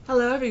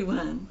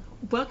everyone.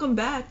 Welcome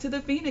back to the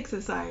Phoenix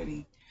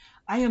Society.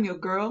 I am your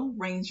girl,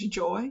 Range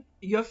Joy,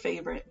 your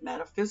favorite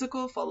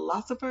metaphysical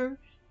philosopher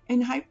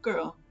and hype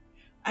girl.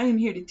 I am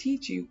here to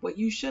teach you what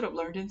you should have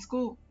learned in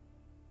school.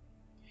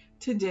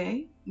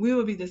 Today, we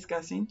will be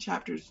discussing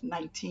chapters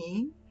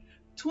 19,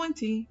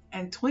 20,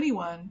 and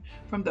 21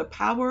 from The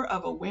Power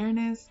of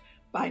Awareness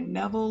by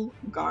Neville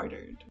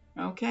Goddard.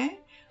 Okay,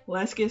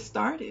 let's get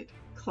started.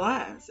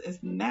 Class is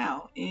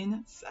now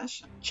in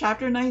session.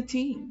 Chapter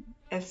 19,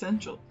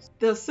 Essentials.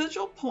 The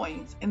essential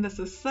points in the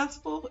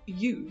successful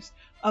use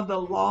of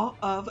the law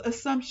of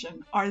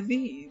assumption are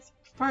these.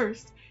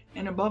 First,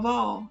 and above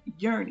all,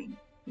 yearning,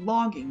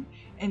 longing,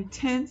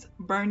 intense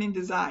burning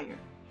desire.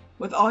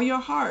 With all your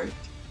heart,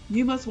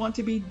 you must want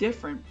to be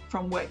different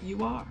from what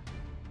you are,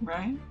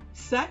 right?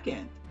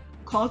 Second,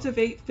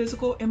 cultivate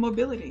physical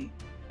immobility,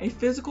 a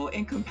physical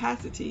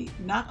incapacity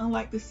not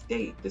unlike the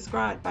state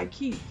described by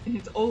Keats in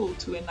his Ode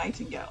to a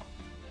Nightingale.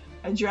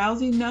 A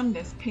drowsy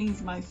numbness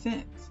pains my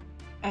sense,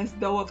 as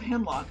though of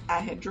hemlock I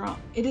had drunk.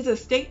 It is a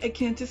state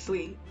akin to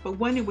sleep, but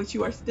one in which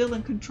you are still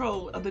in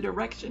control of the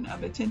direction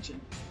of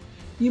attention.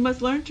 You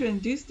must learn to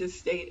induce this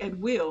state at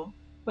will,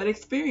 but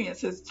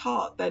experience has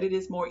taught that it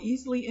is more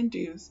easily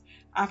induced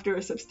after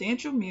a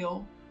substantial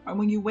meal or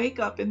when you wake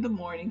up in the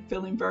morning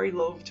feeling very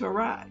loath to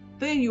arise.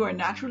 Then you are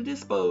naturally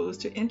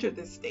disposed to enter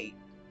this state.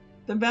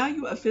 The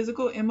value of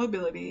physical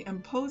immobility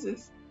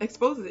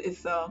exposes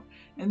itself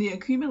in the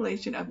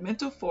accumulation of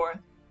mental force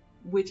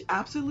which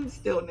absolute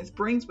stillness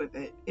brings with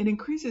it. It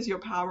increases your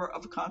power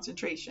of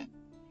concentration.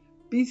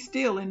 Be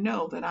still and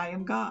know that I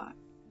am God.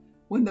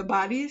 When the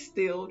body is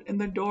stilled and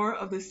the door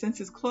of the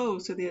senses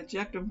closed to the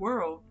objective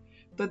world,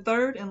 the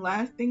third and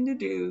last thing to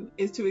do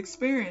is to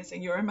experience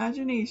in your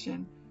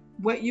imagination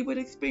what you would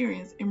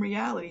experience in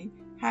reality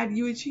had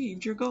you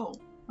achieved your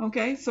goal.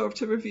 Okay, so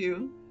to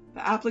review,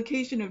 the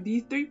application of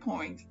these 3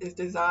 points is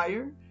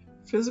desire,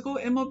 physical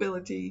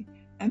immobility,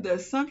 and the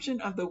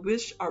assumption of the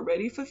wish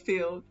already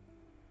fulfilled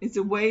is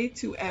a way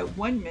to add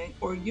one-ment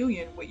or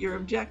union with your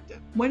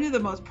objective. One of the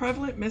most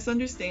prevalent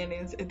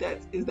misunderstandings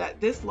is that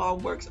this law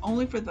works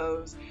only for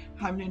those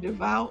having a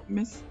devout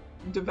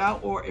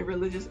or a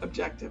religious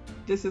objective.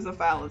 This is a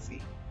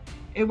fallacy.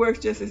 It works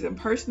just as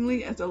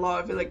impersonally as the law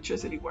of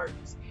electricity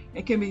works.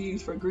 It can be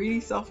used for greedy,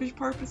 selfish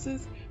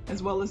purposes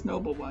as well as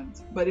noble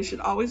ones, but it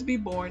should always be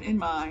borne in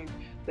mind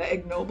that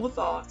ignoble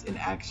thoughts and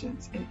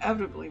actions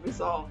inevitably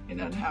result in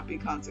unhappy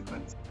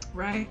consequences,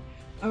 right?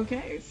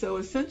 Okay, so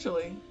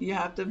essentially you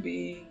have to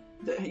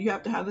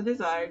have the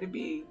desire to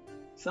be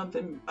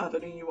something other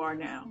than you are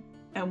now.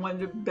 And one of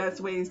the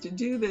best ways to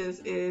do this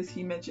is,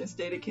 he mentioned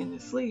state akin to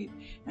sleep,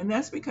 and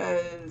that's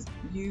because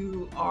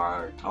you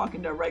are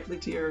talking directly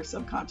to your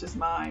subconscious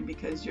mind,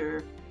 because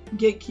your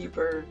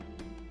gatekeeper,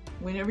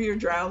 whenever you're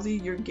drowsy,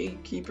 your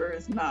gatekeeper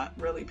is not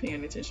really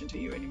paying attention to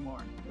you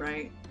anymore,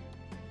 right?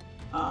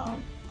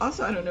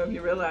 Also, I don't know if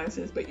you realize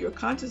this, but your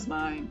conscious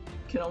mind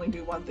can only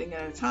do one thing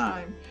at a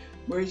time,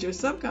 whereas your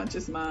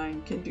subconscious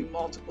mind can do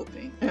multiple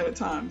things at a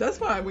time. That's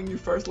why when you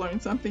first learn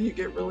something, you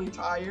get really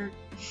tired.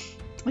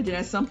 And then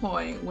at some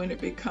point, when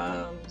it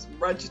becomes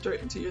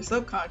registered into your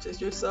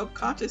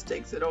subconscious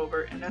takes it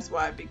over, and that's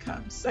why it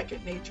becomes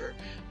second nature,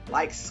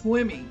 like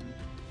swimming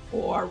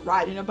or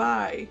riding a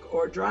bike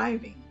or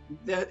driving.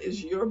 That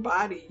is your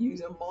body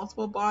using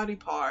multiple body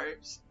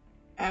parts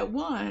at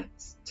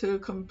once to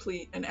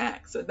complete an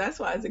act. So that's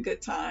why it's a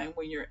good time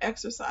when you're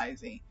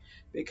exercising,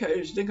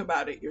 because think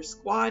about it, you're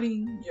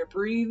squatting, you're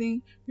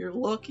breathing, you're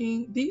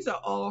looking. These are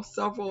all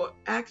several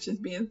actions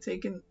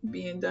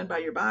being done by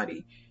your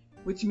body,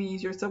 which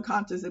means your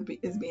subconscious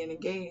is being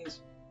engaged,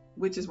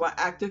 which is why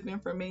active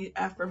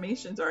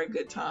affirmations are a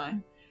good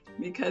time,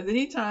 because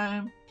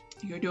anytime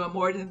you're doing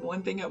more than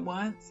one thing at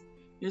once,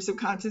 your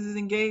subconscious is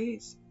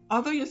engaged.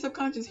 Although your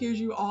subconscious hears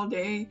you all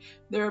day,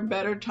 there are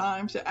better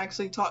times to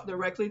actually talk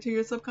directly to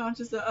your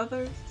subconscious than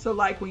others. So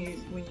like when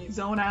you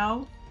zone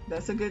out,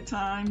 that's a good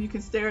time. You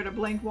can stare at a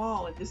blank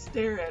wall and just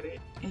stare at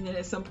it. And then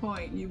at some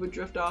point you would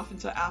drift off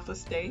into alpha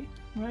state,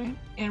 right?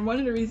 And one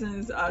of the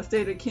reasons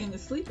state akin to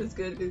sleep is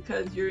good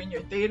because you're in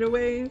your theta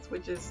waves,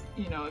 which is,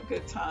 a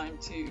good time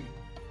to,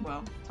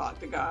 talk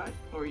to God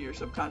or your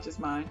subconscious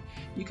mind.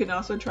 You can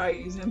also try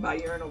using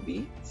binaural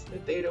beats, the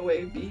theta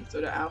wave beats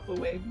or the alpha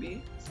wave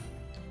beats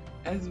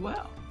as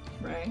well,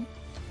 right?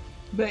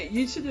 But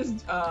you should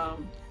just,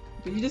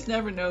 you just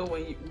never know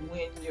when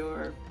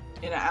you're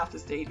in an alpha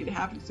state. It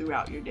happens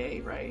throughout your day,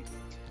 right?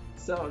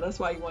 So that's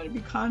why you want to be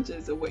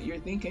conscious of what you're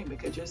thinking,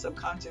 because your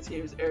subconscious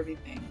hears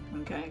everything,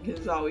 okay? Because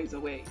it's always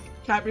awake.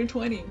 Chapter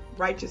 20,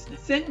 Righteousness.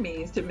 Sin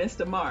means to miss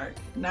the mark,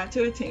 not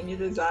to attain your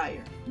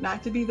desire,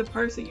 not to be the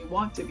person you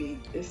want to be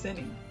is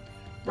sinning.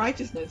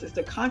 Righteousness is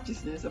the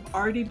consciousness of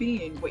already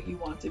being what you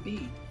want to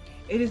be.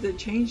 It is a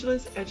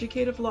changeless,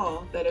 educative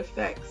law that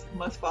effects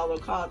must follow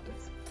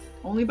causes.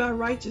 Only by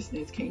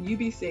righteousness can you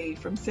be saved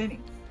from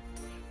sinning.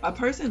 A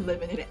person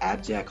living in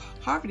abject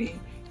poverty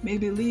may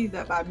believe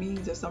that by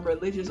means of some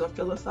religious or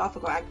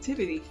philosophical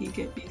activity he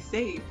can be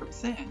saved from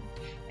sin,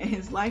 and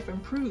his life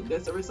improved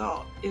as a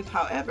result. If,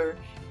 however,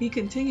 he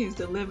continues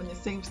to live in the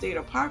same state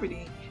of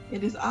poverty,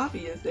 it is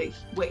obvious that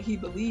what he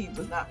believed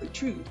was not the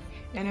truth,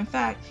 and in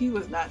fact, he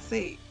was not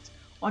saved.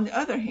 On the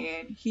other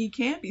hand, he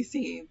can be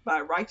saved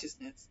by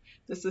righteousness.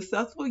 The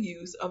successful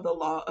use of the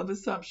law of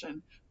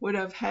assumption would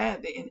have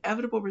had the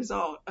inevitable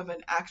result of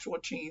an actual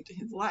change in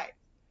his life.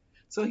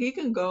 So he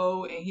can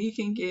go and he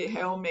can get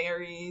Hail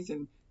Marys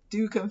and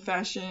do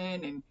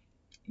confession and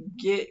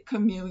get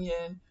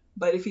communion,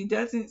 but if he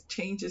doesn't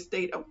change his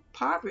state of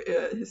poverty,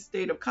 his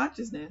state of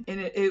consciousness, and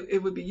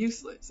it would be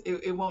useless.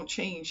 It won't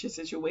change his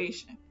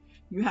situation.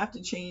 You have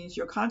to change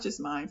your conscious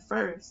mind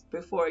first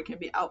before it can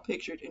be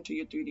outpictured into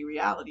your 3D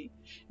reality.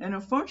 And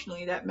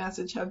unfortunately, that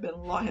message has been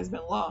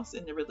lost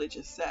in the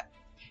religious sect.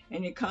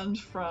 And it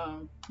comes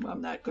from, well,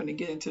 I'm not going to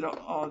get into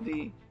all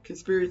the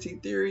conspiracy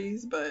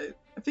theories, but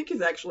I think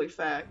it's actually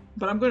fact.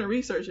 But I'm going to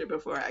research it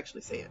before I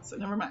actually say it. So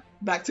never mind.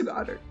 Back to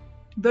Goddard.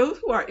 Those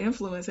who are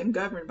influenced and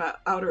governed by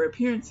outer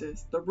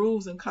appearances, the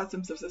rules and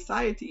customs of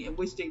society in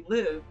which they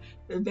live,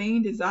 their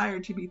vain desire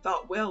to be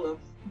thought well of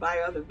by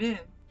other men,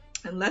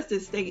 unless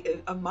this state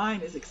of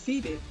mind is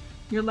exceeded,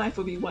 your life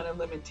will be one of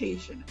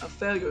limitation, of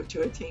failure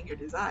to attain your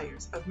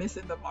desires, of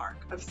missing the mark,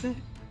 of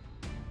sin.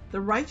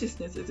 The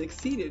righteousness is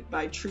exceeded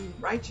by true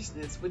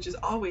righteousness, which is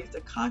always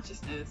the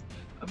consciousness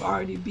of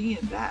already being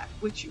that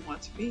which you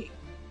want to be.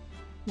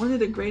 One of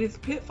the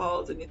greatest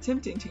pitfalls in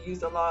attempting to use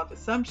the law of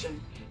assumption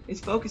is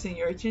focusing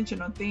your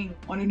attention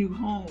on a new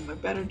home, a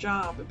better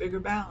job, a bigger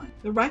balance.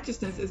 The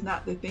righteousness is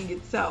not the thing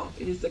itself.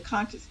 It is the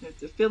consciousness,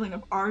 the feeling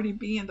of already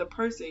being the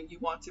person you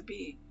want to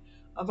be,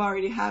 of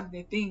already having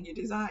the thing you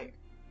desire.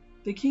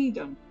 The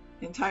kingdom,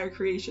 entire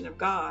creation of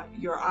God,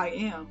 your I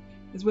am,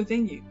 is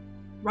within you.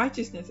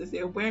 Righteousness is the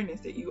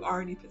awareness that you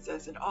already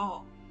possess it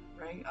all,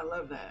 right? I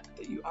love that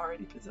you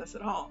already possess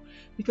it all,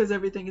 because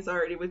everything is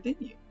already within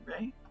you,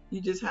 right? You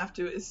just have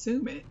to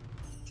assume it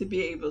to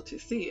be able to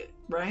see it,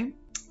 right?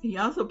 He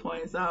also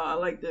points out, I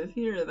like this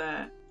here,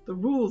 that the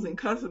rules and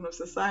customs of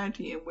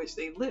society in which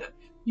they live,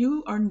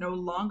 you are no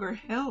longer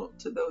held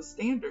to those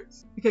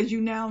standards, because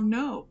you now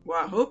know,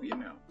 well, I hope you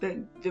know,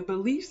 that the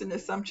beliefs and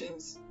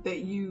assumptions that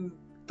you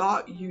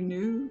thought you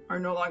knew are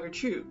no longer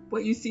true.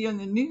 What you see on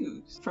the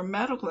news, from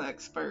medical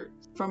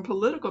experts, from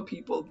political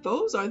people,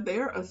 those are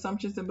their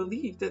assumptions and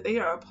beliefs that they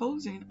are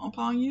imposing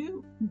upon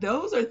you.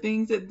 Those are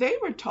things that they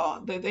were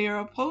taught that they are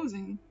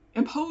imposing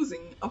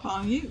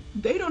upon you.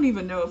 They don't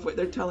even know if what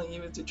they're telling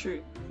you is the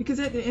truth. Because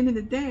at the end of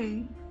the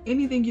day,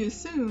 anything you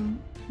assume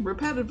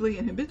repetitively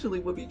and habitually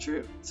will be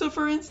true. So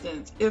for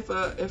instance, if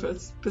a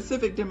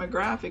specific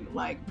demographic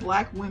like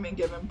Black women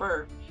giving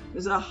birth,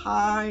 there's a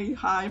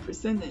high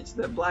percentage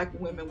that Black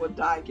women will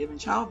die giving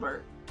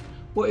childbirth.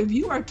 Well, if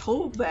you are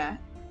told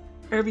that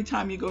every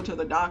time you go to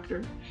the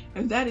doctor,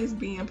 if that is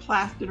being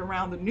plastered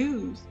around the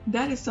news,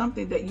 that is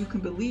something that you can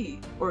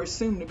believe or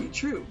assume to be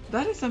true.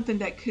 That is something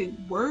that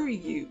could worry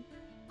you,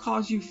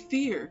 cause you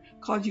fear,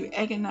 cause you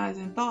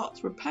agonizing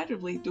thoughts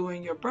repetitively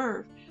during your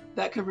birth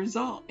that could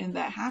result in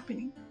that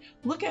happening.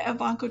 Look at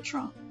Ivanka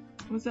Trump.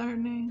 Was that her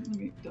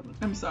name?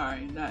 I'm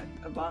sorry, not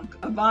Ivanka.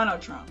 Ivana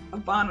Trump.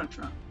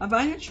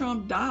 Ivana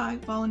Trump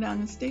died falling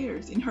down the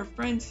stairs, and her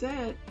friend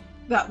said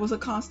that was a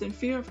constant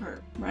fear of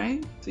her,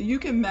 right? So you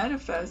can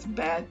manifest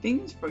bad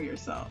things for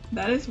yourself.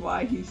 That is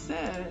why he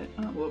said,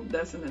 well,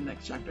 that's in the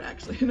next chapter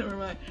actually, never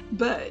mind.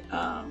 But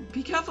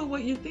be careful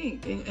what you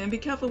think and be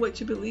careful what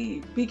you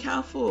believe. Be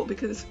careful,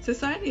 because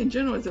society in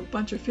general is a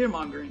bunch of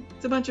fear-mongering.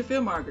 It's a bunch of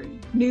fear-mongering.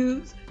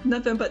 News,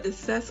 nothing but the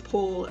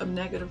cesspool of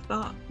negative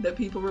thought that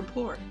people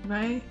report,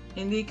 right?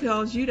 And they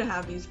cause you to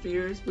have these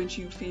fears, which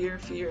you fear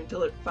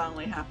until it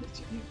finally happens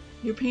to you.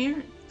 Your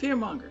parents,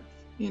 fear-mongers,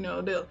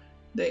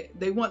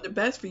 They want the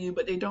best for you,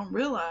 but they don't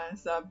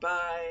realize that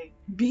by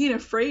being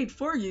afraid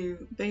for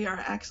you, they are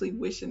actually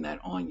wishing that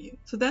on you.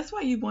 So that's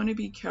why you want to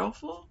be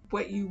careful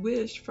what you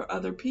wish for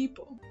other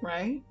people,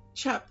 right?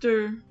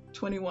 Chapter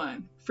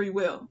 21, Free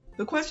Will.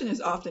 The question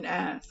is often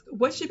asked,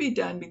 what should be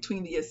done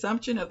between the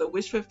assumption of the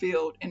wish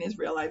fulfilled and its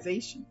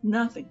realization?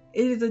 Nothing.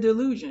 It is a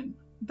delusion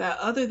that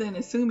other than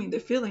assuming the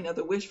feeling of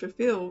the wish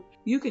fulfilled,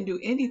 you can do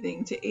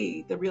anything to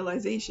aid the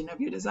realization of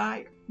your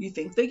desire. You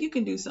think that you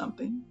can do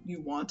something,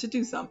 you want to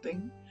do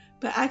something,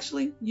 but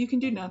actually you can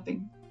do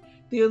nothing.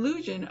 The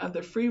illusion of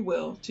the free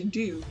will to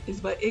do is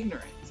but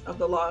ignorance of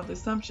the law of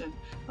assumption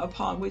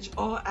upon which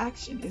all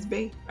action is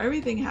based.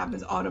 Everything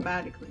happens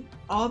automatically.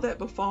 All that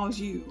befalls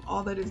you,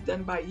 all that is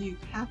done by you,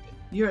 happens.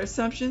 Your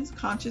assumptions,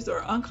 conscious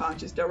or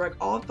unconscious, direct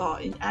all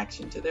thought and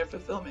action to their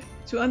fulfillment.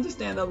 To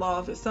understand the law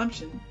of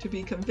assumption, to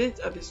be convinced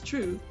of its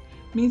truth,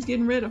 means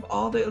getting rid of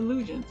all the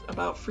illusions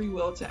about free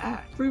will to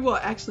act. Free will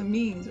actually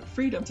means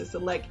freedom to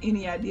select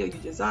any idea you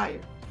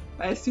desire,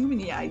 by assuming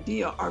the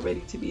idea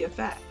already to be a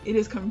fact. It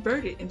is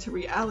converted into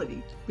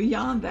reality.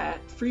 Beyond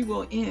that, free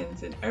will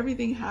ends and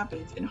everything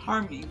happens in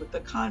harmony with the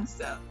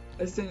concept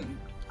assumed.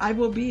 I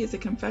will be is a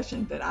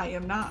confession that I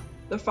am not.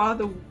 The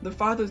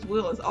Father's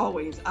will is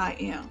always I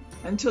am.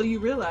 Until you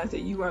realize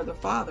that you are the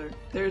Father,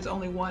 there is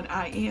only one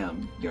I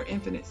am. Your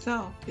infinite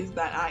self is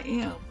that I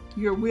am,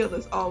 Your will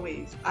is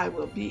always I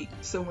will be.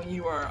 So when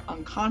you are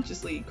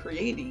unconsciously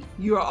creating,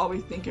 you are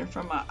always thinking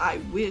from a I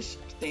wish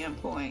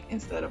standpoint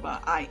instead of a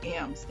I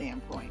am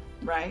standpoint,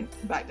 right?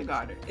 Back to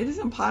Goddard. It is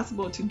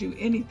impossible to do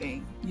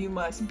anything. You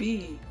must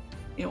be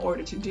in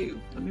order to do.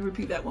 Let me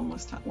repeat that one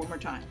more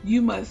time.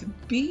 You must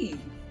be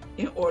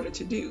in order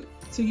to do.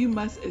 So you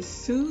must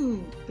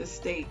assume the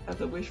state of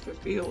the wish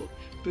fulfilled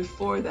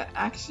before the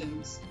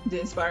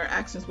inspired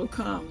actions will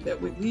come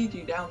that would lead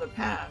you down the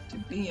path to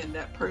being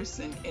that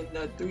person in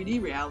the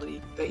 3D reality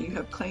that you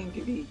have claimed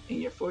to be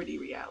in your 4D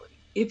reality.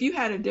 If you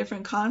had a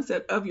different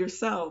concept of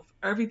yourself,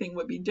 everything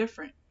would be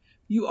different.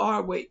 You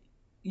are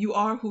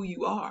who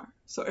you are.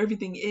 So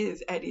everything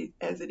is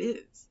as it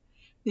is.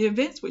 The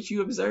events which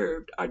you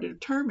observed are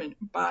determined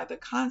by the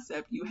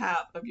concept you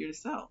have of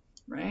yourself.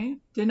 Right?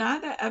 Deny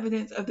the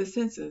evidence of the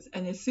senses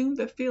and assume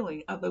the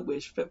feeling of the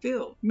wish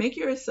fulfilled. Make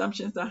your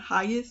assumptions the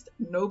highest,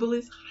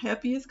 noblest,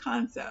 happiest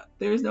concept.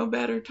 There is no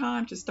better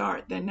time to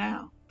start than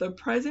now. The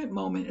present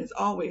moment is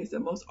always the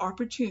most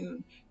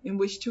opportune in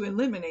which to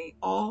eliminate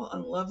all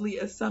unlovely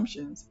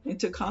assumptions and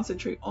to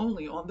concentrate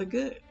only on the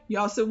good. You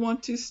also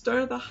want to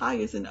stir the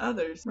highest in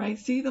others, right?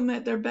 See them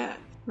at their best.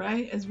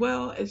 Right? As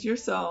well as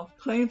yourself,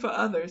 claim for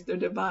others their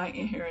divine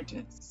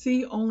inheritance.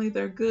 See only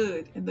their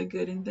good and the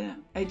good in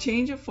them. A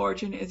change of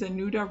fortune is a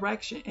new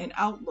direction and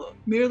outlook,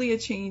 merely a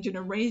change in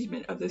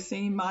arrangement of the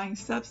same mind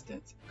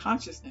substance,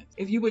 consciousness.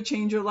 If you would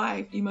change your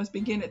life, you must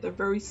begin at the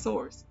very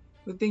source,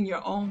 within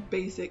your own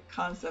basic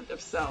concept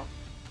of self.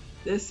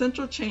 The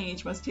essential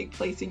change must take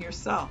place in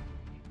yourself,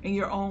 in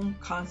your own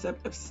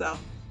concept of self.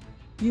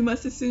 You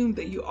must assume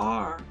that you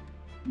are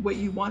what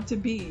you want to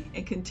be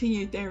and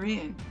continue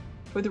therein.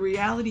 For the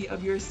reality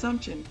of your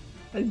assumption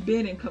has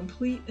been in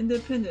complete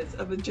independence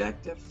of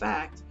objective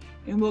fact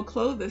and will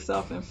clothe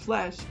itself in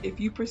flesh if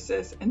you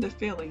persist in the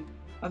feeling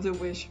of the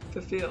wish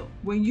fulfilled.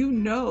 When you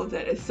know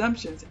that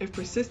assumptions, if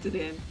persisted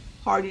in,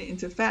 harden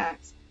into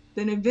facts,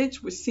 then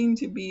events which seem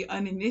to be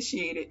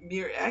uninitiated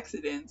mere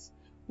accidents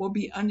will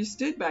be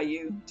understood by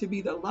you to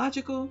be the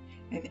logical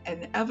and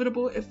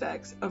inevitable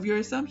effects of your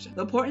assumption.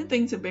 The important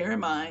thing to bear in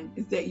mind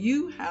is that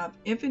you have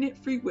infinite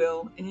free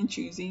will in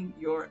choosing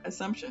your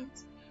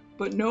assumptions,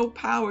 but no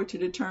power to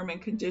determine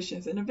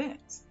conditions and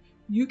events.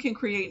 You can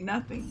create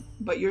nothing,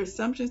 but your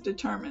assumptions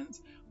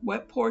determines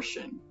what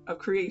portion of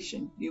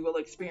creation you will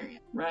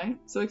experience, right?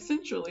 So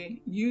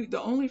essentially, the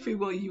only free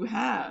will you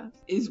have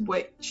is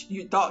what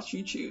thoughts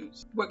you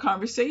choose, what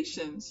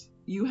conversations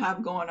you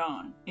have going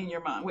on in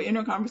your mind, what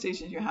inner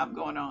conversations you have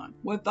going on,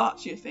 what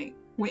thoughts you think,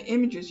 what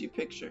images you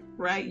picture,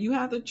 right? You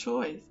have the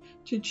choice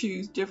to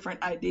choose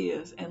different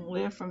ideas and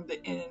live from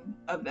the end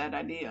of that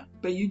idea.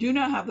 But you do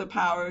not have the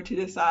power to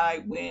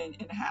decide when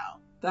and how.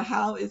 The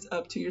how is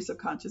up to your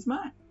subconscious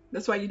mind.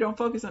 That's why you don't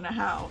focus on the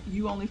how.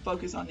 You only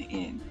focus on the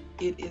end.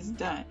 It is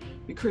done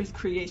because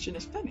creation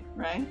is finished,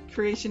 right?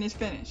 Creation is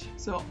finished.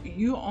 So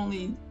you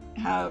only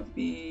have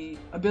the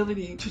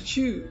ability to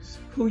choose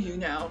who you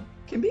now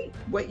can be,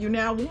 what you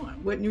now want,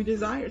 what new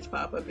desires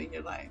pop up in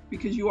your life,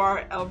 because you are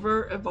an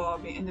ever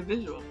evolving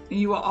individual and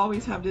you will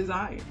always have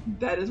desire.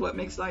 That is what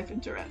makes life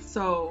interesting.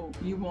 So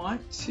you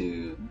want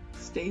to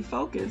stay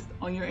focused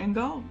on your end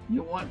goal.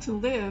 You want to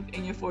live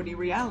in your 4D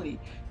reality.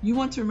 You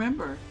want to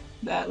remember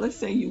that, let's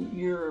say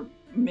you're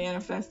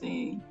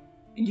manifesting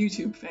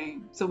YouTube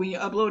fame. So when you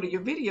uploaded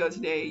your video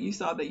today, you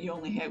saw that you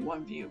only had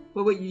 1 view.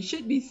 But what you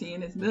should be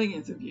seeing is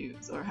millions of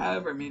views, or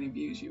however many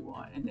views you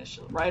want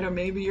initially, right? Or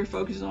maybe you're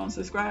focused on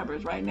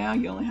subscribers. Right now,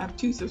 you only have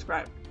 2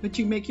 subscribers. But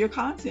you make your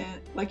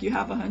content like you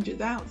have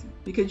 100,000,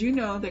 because you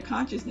know that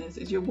consciousness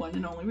is your one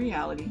and only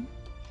reality.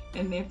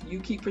 And if you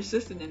keep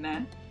persisting in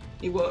that,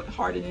 it will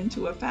harden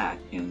into a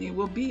fact and it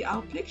will be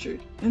outpictured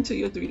into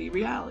your 3D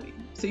reality.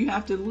 So you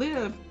have to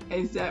live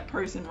as that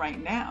person right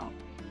now.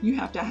 You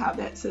have to have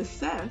that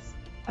success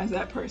as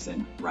that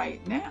person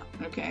right now,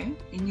 okay?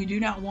 And you do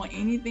not want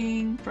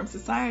anything from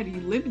society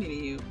limiting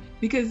you,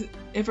 because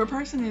if a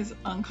person is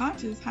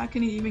unconscious, how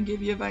can he even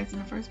give you advice in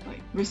the first place?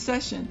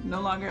 Recession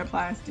no longer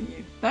applies to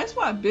you. That's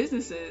why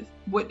businesses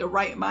with the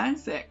right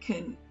mindset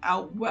can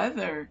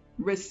outweather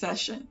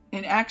recession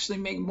and actually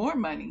make more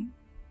money,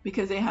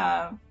 because they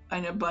have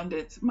an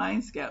abundance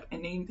mindset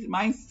and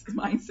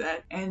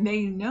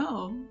they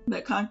know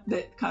that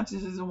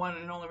consciousness is the one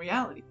and only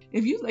reality.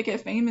 If you look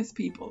at famous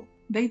people,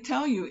 they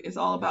tell you it's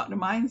all about the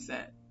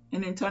mindset.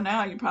 And until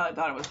now, you probably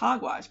thought it was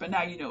hogwash, but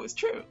now you know it's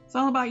true. It's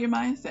all about your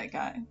mindset,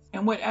 guys.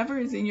 And whatever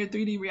is in your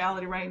 3D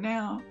reality right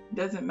now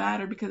doesn't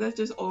matter, because that's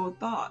just old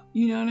thought.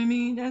 You know what I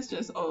mean? That's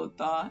just old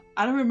thought.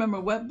 I don't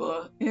remember what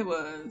book it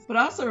was, but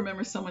I also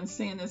remember someone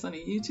saying this on a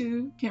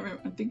YouTube. Can't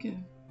remember. I think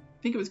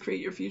it was Create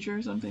Your Future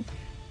or something.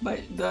 But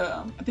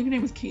I think her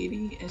name was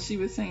Katie, and she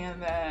was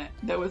saying that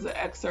there was an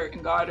excerpt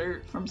in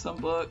Goddard from some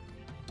book,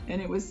 and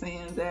it was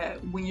saying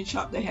that when you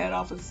chop the head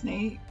off a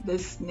snake, the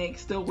snake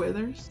still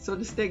withers. So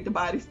the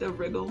body still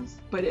wriggles,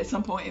 but at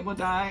some point it will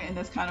die, and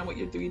that's kind of what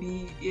your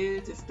 3D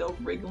is. It's still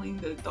wriggling,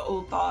 the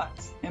old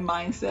thoughts and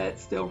mindset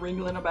still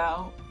wriggling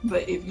about.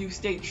 But if you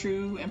stay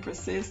true and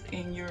persist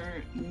in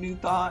your new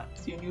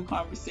thoughts, your new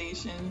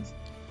conversations,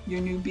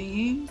 your new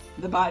being,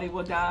 the body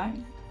will die.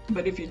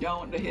 But if you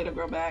don't, the head will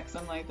grow back,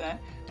 something like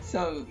that.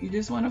 So you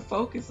just want to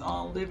focus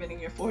on living in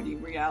your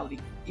 4D reality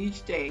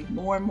each day,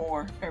 more and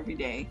more every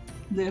day.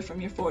 Live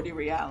from your 4D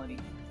reality,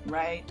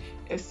 right?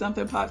 If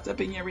something pops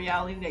up in your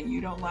reality that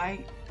you don't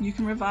like, you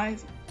can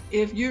revise it.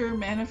 If you're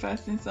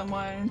manifesting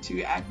someone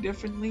to act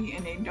differently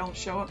and they don't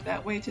show up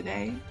that way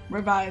today,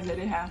 revise it.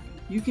 It happens.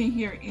 You can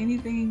hear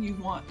anything you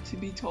want to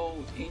be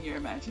told in your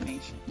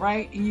imagination,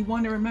 right? And you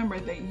want to remember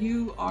that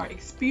you are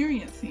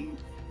experiencing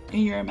in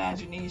your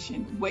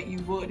imagination what you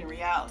would in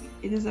reality.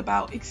 It is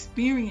about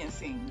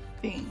experiencing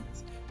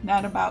things,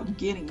 not about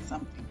getting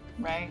something,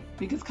 right?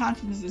 Because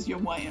consciousness is your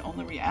one and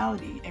only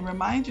reality, and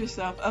remind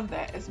yourself of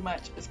that as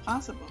much as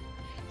possible.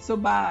 So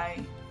by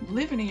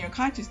living in your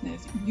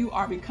consciousness, you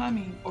are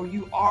becoming, or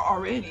you are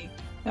already,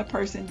 that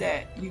person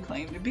that you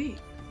claim to be.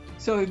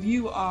 So if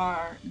you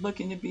are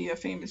looking to be a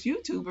famous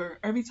YouTuber,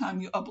 every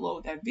time you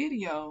upload that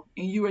video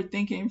and you are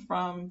thinking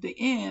from the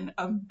end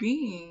of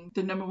being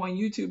the #1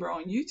 YouTuber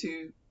on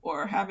YouTube,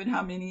 or having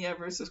how many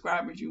ever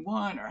subscribers you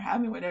want, or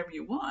having whatever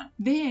you want,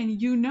 then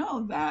you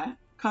know that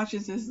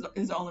consciousness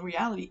is the only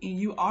reality, and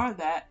you are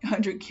that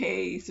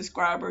 100K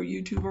subscriber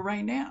YouTuber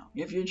right now.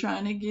 If you're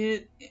trying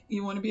to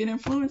you want to be an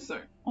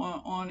influencer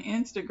on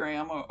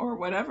Instagram or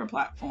whatever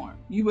platform,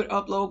 you would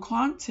upload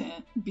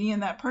content being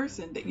that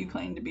person that you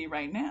claim to be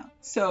right now.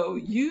 So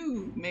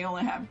you may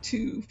only have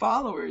 2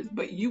 followers,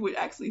 but you would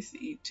actually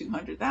see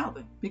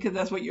 200,000, because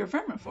that's what you're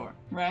affirming for,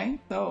 right?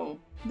 So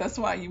that's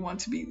why you want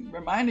to be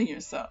reminding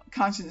yourself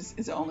consciousness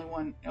is the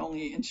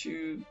only and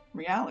true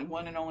reality,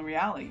 one and only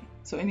reality.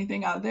 So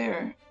anything out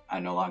there, I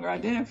no longer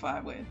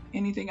identify with.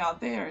 Anything out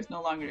there is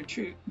no longer the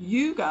truth.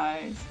 You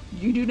guys,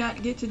 you do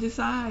not get to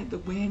decide the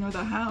when or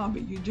the how,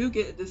 but you do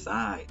get to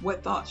decide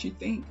what thoughts you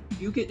think.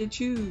 You get to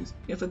choose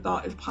if a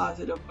thought is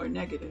positive or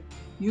negative.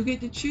 You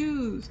get to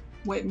choose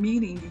what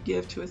meaning you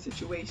give to a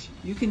situation.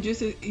 You can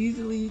just as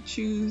easily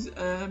choose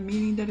a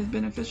meaning that is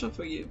beneficial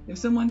for you. If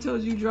someone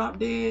tells you drop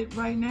dead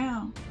right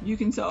now, you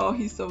can say, oh,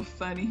 he's so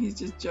funny, he's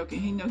just joking,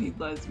 he know he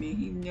loves me,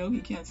 he know he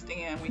can't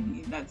stand when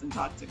he doesn't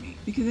talk to me.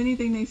 Because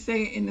anything they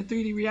say in the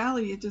 3D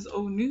reality is just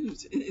old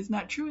news. It's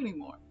not true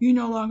anymore. You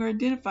no longer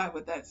identify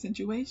with that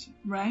situation,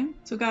 right?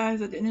 So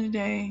guys, at the end of the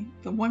day,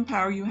 the one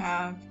power you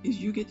have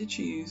is you get to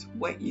choose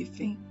what you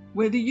think.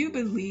 Whether you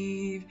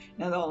believe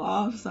in the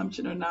law of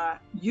assumption or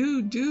not,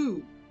 you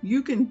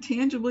can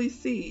tangibly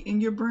see in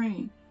your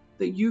brain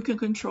that you can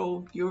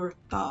control your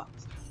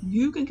thoughts.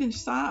 You can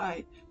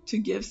decide to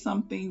give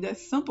something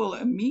that's simple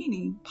a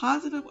meaning,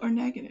 positive or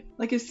negative.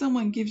 Like if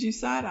someone gives you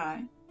side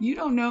eye, you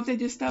don't know if they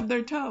just stubbed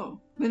their toe.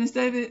 But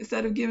instead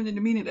of giving it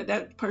the meaning that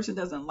that person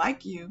doesn't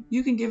like you,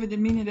 you can give it the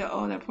meaning that,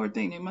 oh, that poor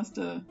thing, they must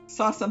have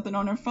saw something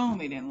on their phone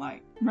they didn't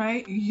like,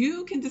 right?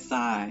 You can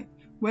decide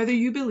whether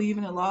you believe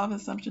in the law of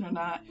assumption or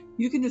not.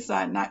 You can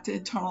decide not to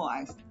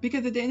internalize,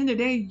 because at the end of the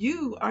day,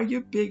 you are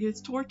your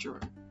biggest torturer,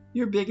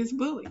 your biggest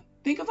bully.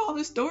 Think of all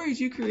the stories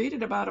you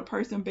created about a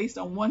person based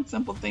on one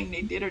simple thing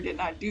they did or did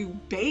not do,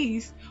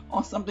 based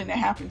on something that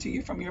happened to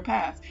you from your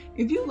past.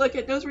 If you look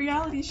at those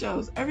reality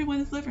shows,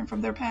 everyone is living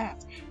from their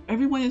past.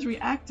 Everyone is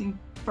reacting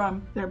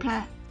from their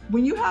past.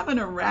 When you have an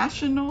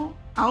irrational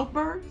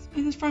outburst,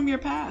 it is from your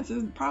past.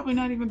 It's probably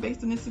not even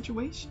based on this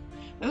situation.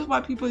 That's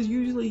why people is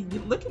usually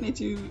looking at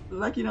you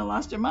like you done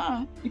lost your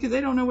mind, because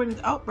they don't know where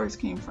this outburst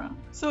came from.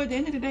 So at the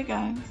end of the day,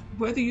 guys,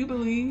 whether you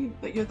believe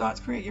that your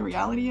thoughts create your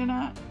reality or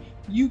not,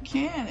 you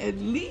can at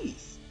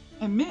least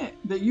admit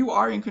that you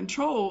are in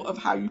control of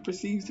how you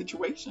perceive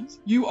situations.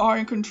 You are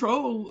in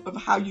control of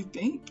how you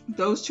think.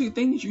 Those 2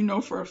 things you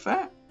know for a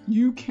fact.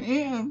 You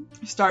can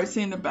start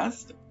seeing the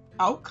best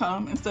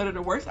outcome instead of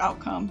the worst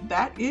outcome.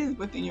 That is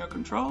within your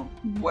control.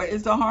 What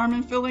is the harm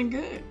in feeling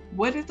good?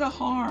 What is the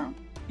harm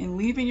in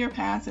leaving your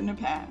past in the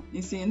past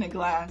and seeing the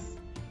glass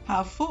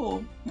half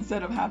full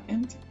instead of half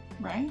empty,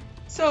 right?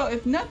 So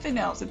if nothing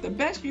else, if the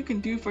best you can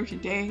do for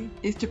today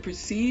is to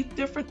perceive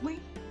differently,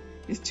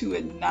 is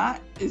to not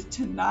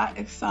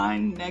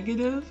assign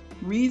negative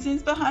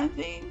reasons behind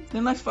things,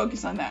 then let's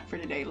focus on that for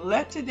today.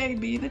 Let today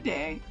be the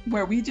day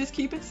where we just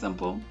keep it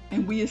simple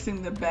and we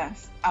assume the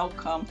best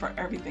outcome for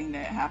everything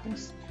that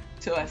happens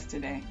to us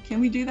today. Can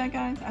we do that,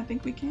 guys? I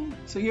think we can.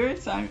 So your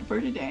assignment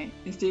for today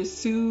is to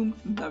assume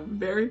the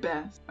very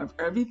best of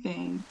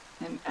everything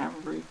and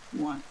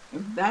everyone.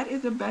 If that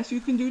is the best you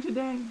can do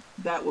today,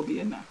 that will be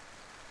enough.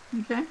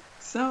 Okay?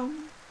 So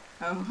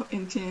I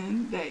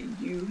intend that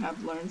you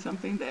have learned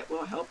something that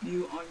will help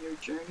you on your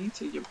journey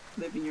to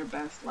living your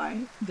best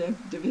life. The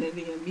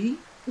divinity in me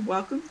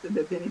welcomes the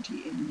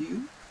divinity in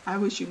you. I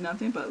wish you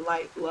nothing but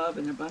light, love,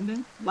 and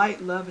abundance.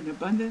 Light, love, and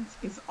abundance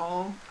is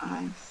all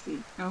I see.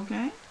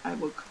 Okay? I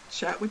will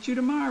chat with you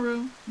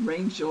tomorrow.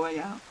 Rain Joy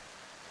out.